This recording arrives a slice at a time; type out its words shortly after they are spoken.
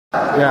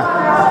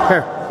Yeah.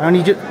 Here, I don't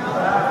need you.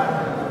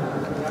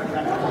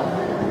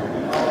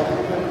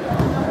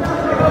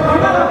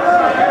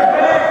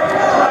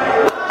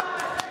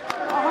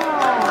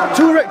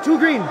 Two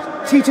green.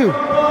 T2.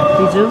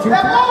 T2?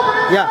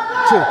 Yeah,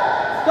 2.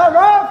 Go,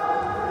 Rob!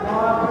 Come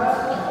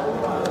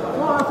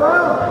on,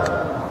 Rafael!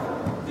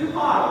 Get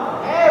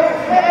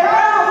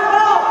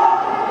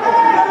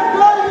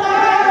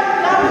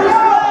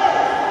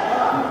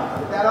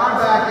that arm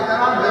back, get that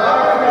arm back.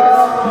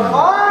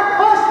 Hard,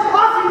 push,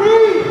 off your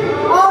knee!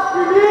 Off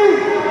your knee!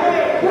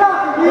 Get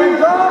off your knee,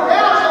 bro!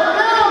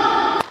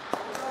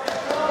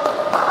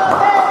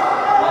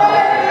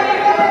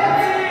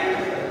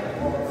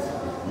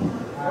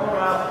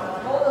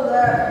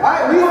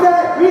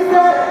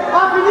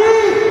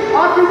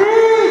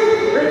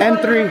 And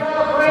 3.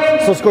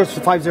 So scores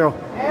 5-0.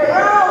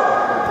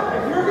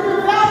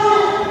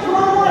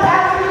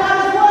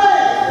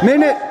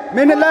 Minute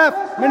left.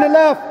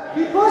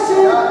 Keep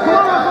pushing. Come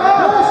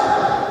on, push.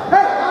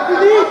 Hey, off your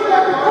knees.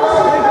 Keep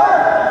pushing.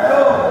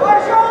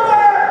 Push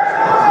shoulder.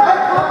 Hey,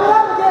 pop it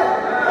up again.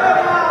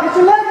 Get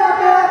your leg out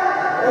there.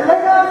 Your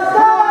leg out the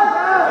side.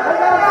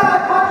 Leg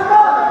outside. Pop it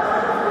up.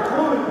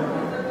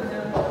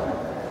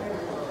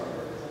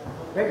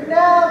 Break it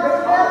down. Break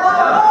it down.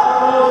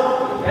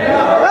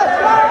 Let's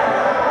go.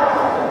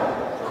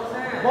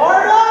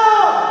 Marno.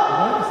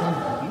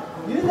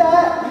 Use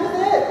that. Use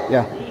it.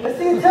 Yeah. Let's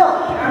see it tilt.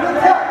 Use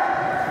it tilt.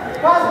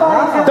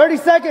 30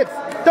 seconds!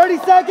 30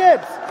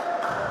 seconds!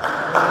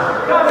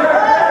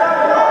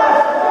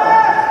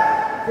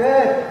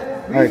 Good.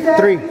 All right,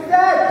 3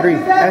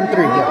 and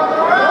 3, yeah.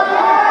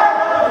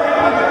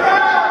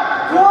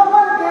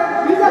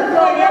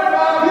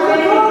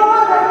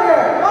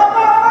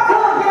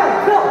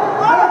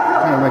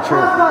 Make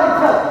sure.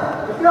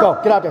 Go,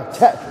 get out there.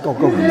 Go.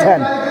 10,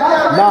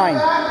 9,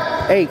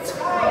 8,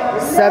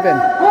 7,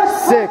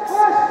 6,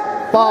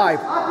 5,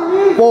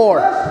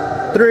 4,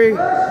 3,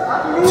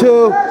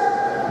 2,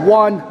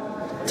 1,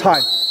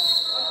 time.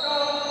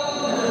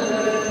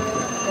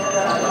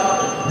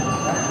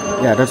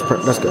 Yeah, that's good.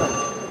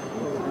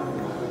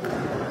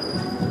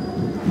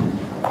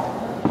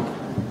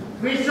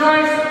 Please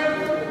choice.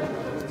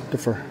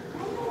 Defer.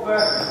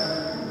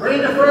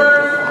 Ready to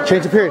first.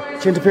 Change the period.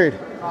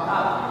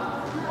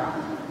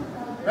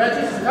 Ready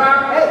to start.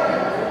 Hey,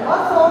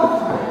 muscle.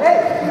 Hey,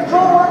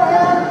 control one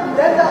hand,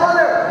 then the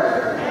other.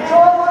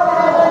 Control one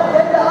hand,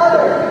 then the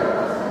other.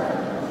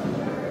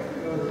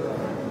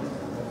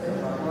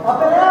 Up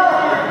and out.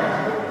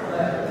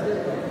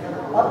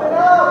 Up and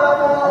out,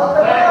 Rafael. Up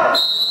and out.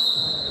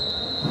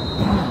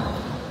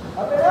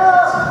 Up and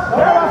out.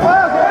 Get out,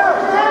 Rafael. Get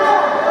out.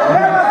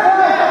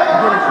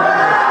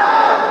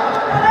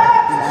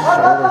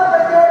 Up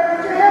right there.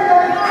 Get your hand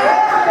there.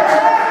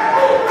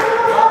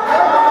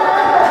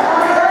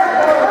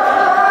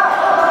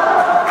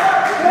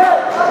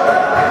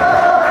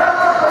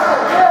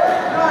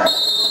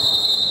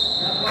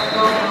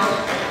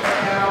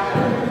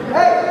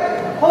 Hey,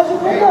 close your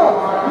window.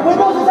 Your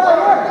windows is out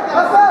here.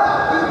 That's up.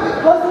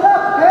 Close it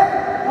up, okay?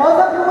 Close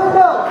up your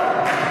window.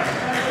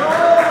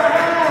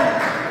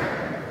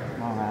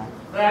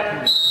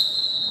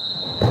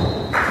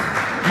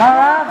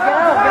 Mara,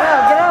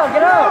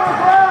 get out.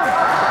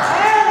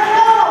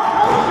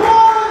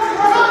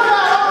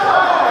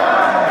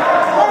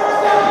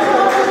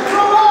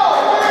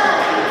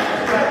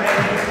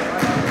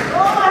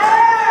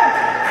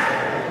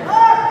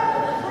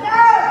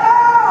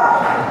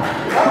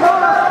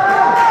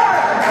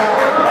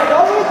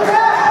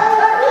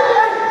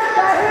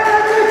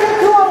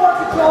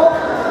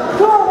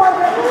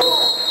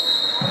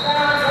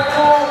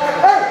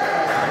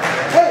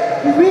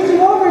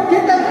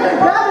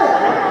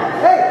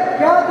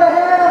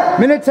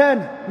 Minute 10.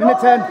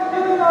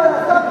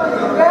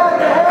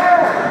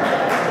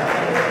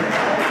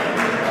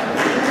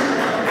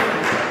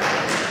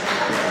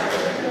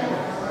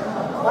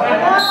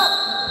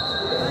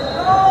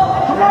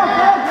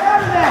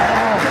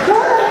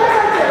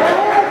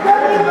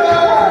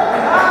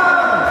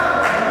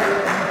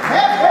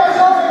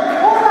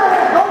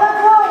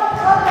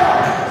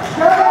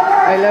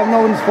 Hey, let them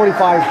know when it's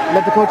 45.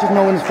 Let the coaches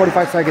know when it's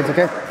 45 seconds,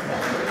 okay?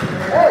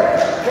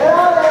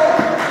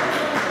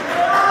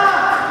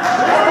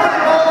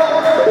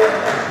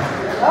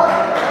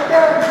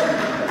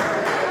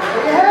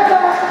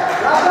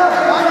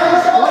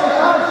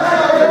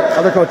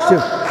 Other coach too.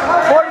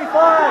 45.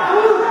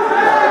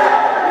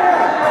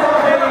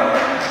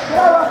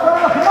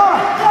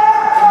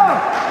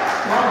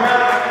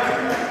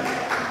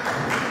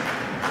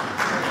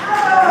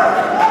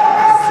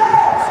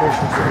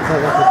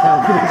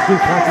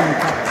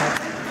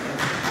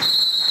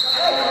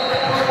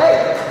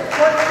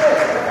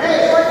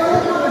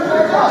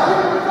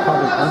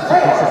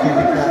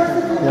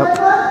 Yep.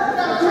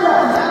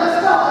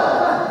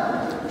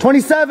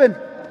 27.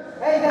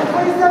 Hey, you got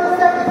 27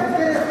 seconds to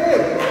get his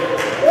feet.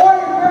 Or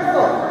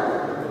reversal.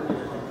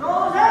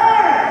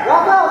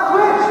 Rafael,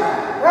 switch.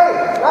 Hey,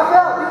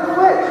 Rafael, do the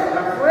switch.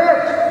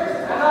 Switch.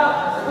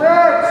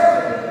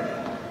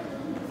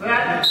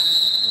 Nice.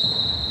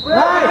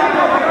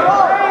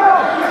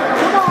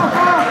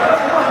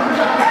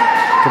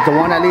 Get the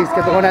one at least.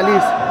 Get the one at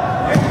least.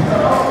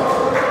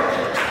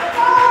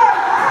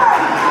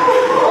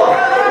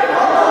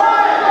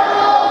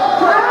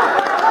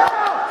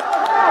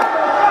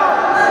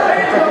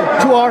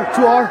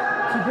 2R.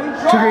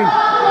 2 green.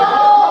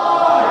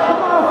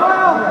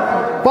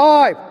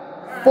 5,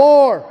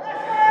 4,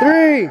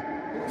 3,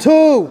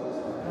 2,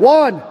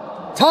 1.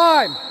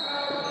 Time.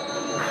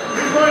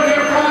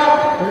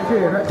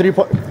 3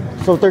 point.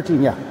 So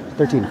 13, yeah.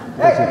 13.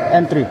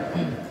 And 3.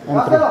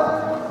 And 3.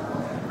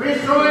 Free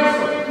choice.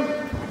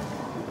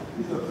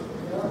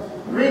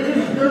 Green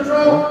chooses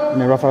neutral.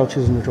 And then Rafael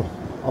chooses neutral.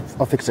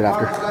 I'll fix it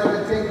after.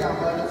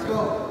 Let's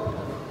go.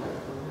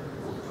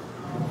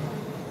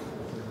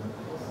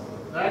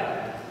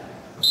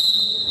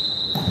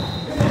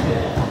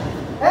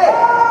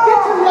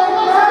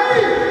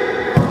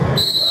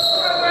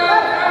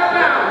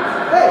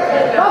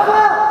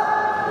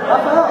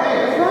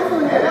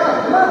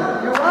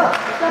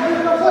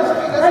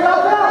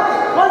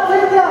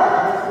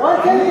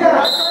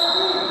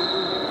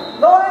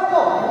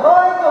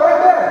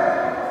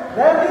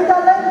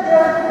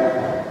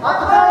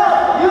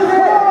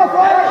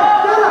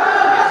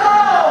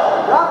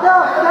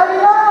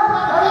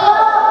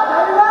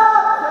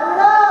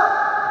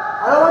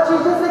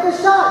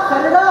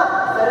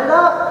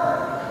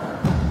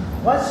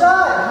 One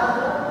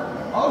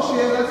shot! Oh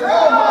shit, let's go!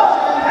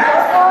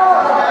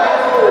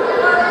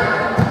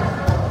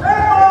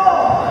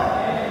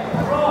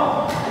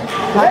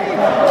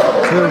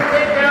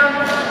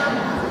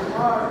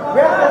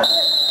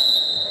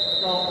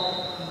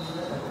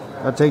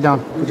 Take down.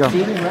 Good job.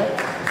 15, right?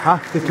 Huh?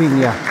 15,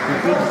 yeah.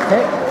 15.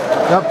 Okay.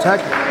 Yep,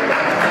 check.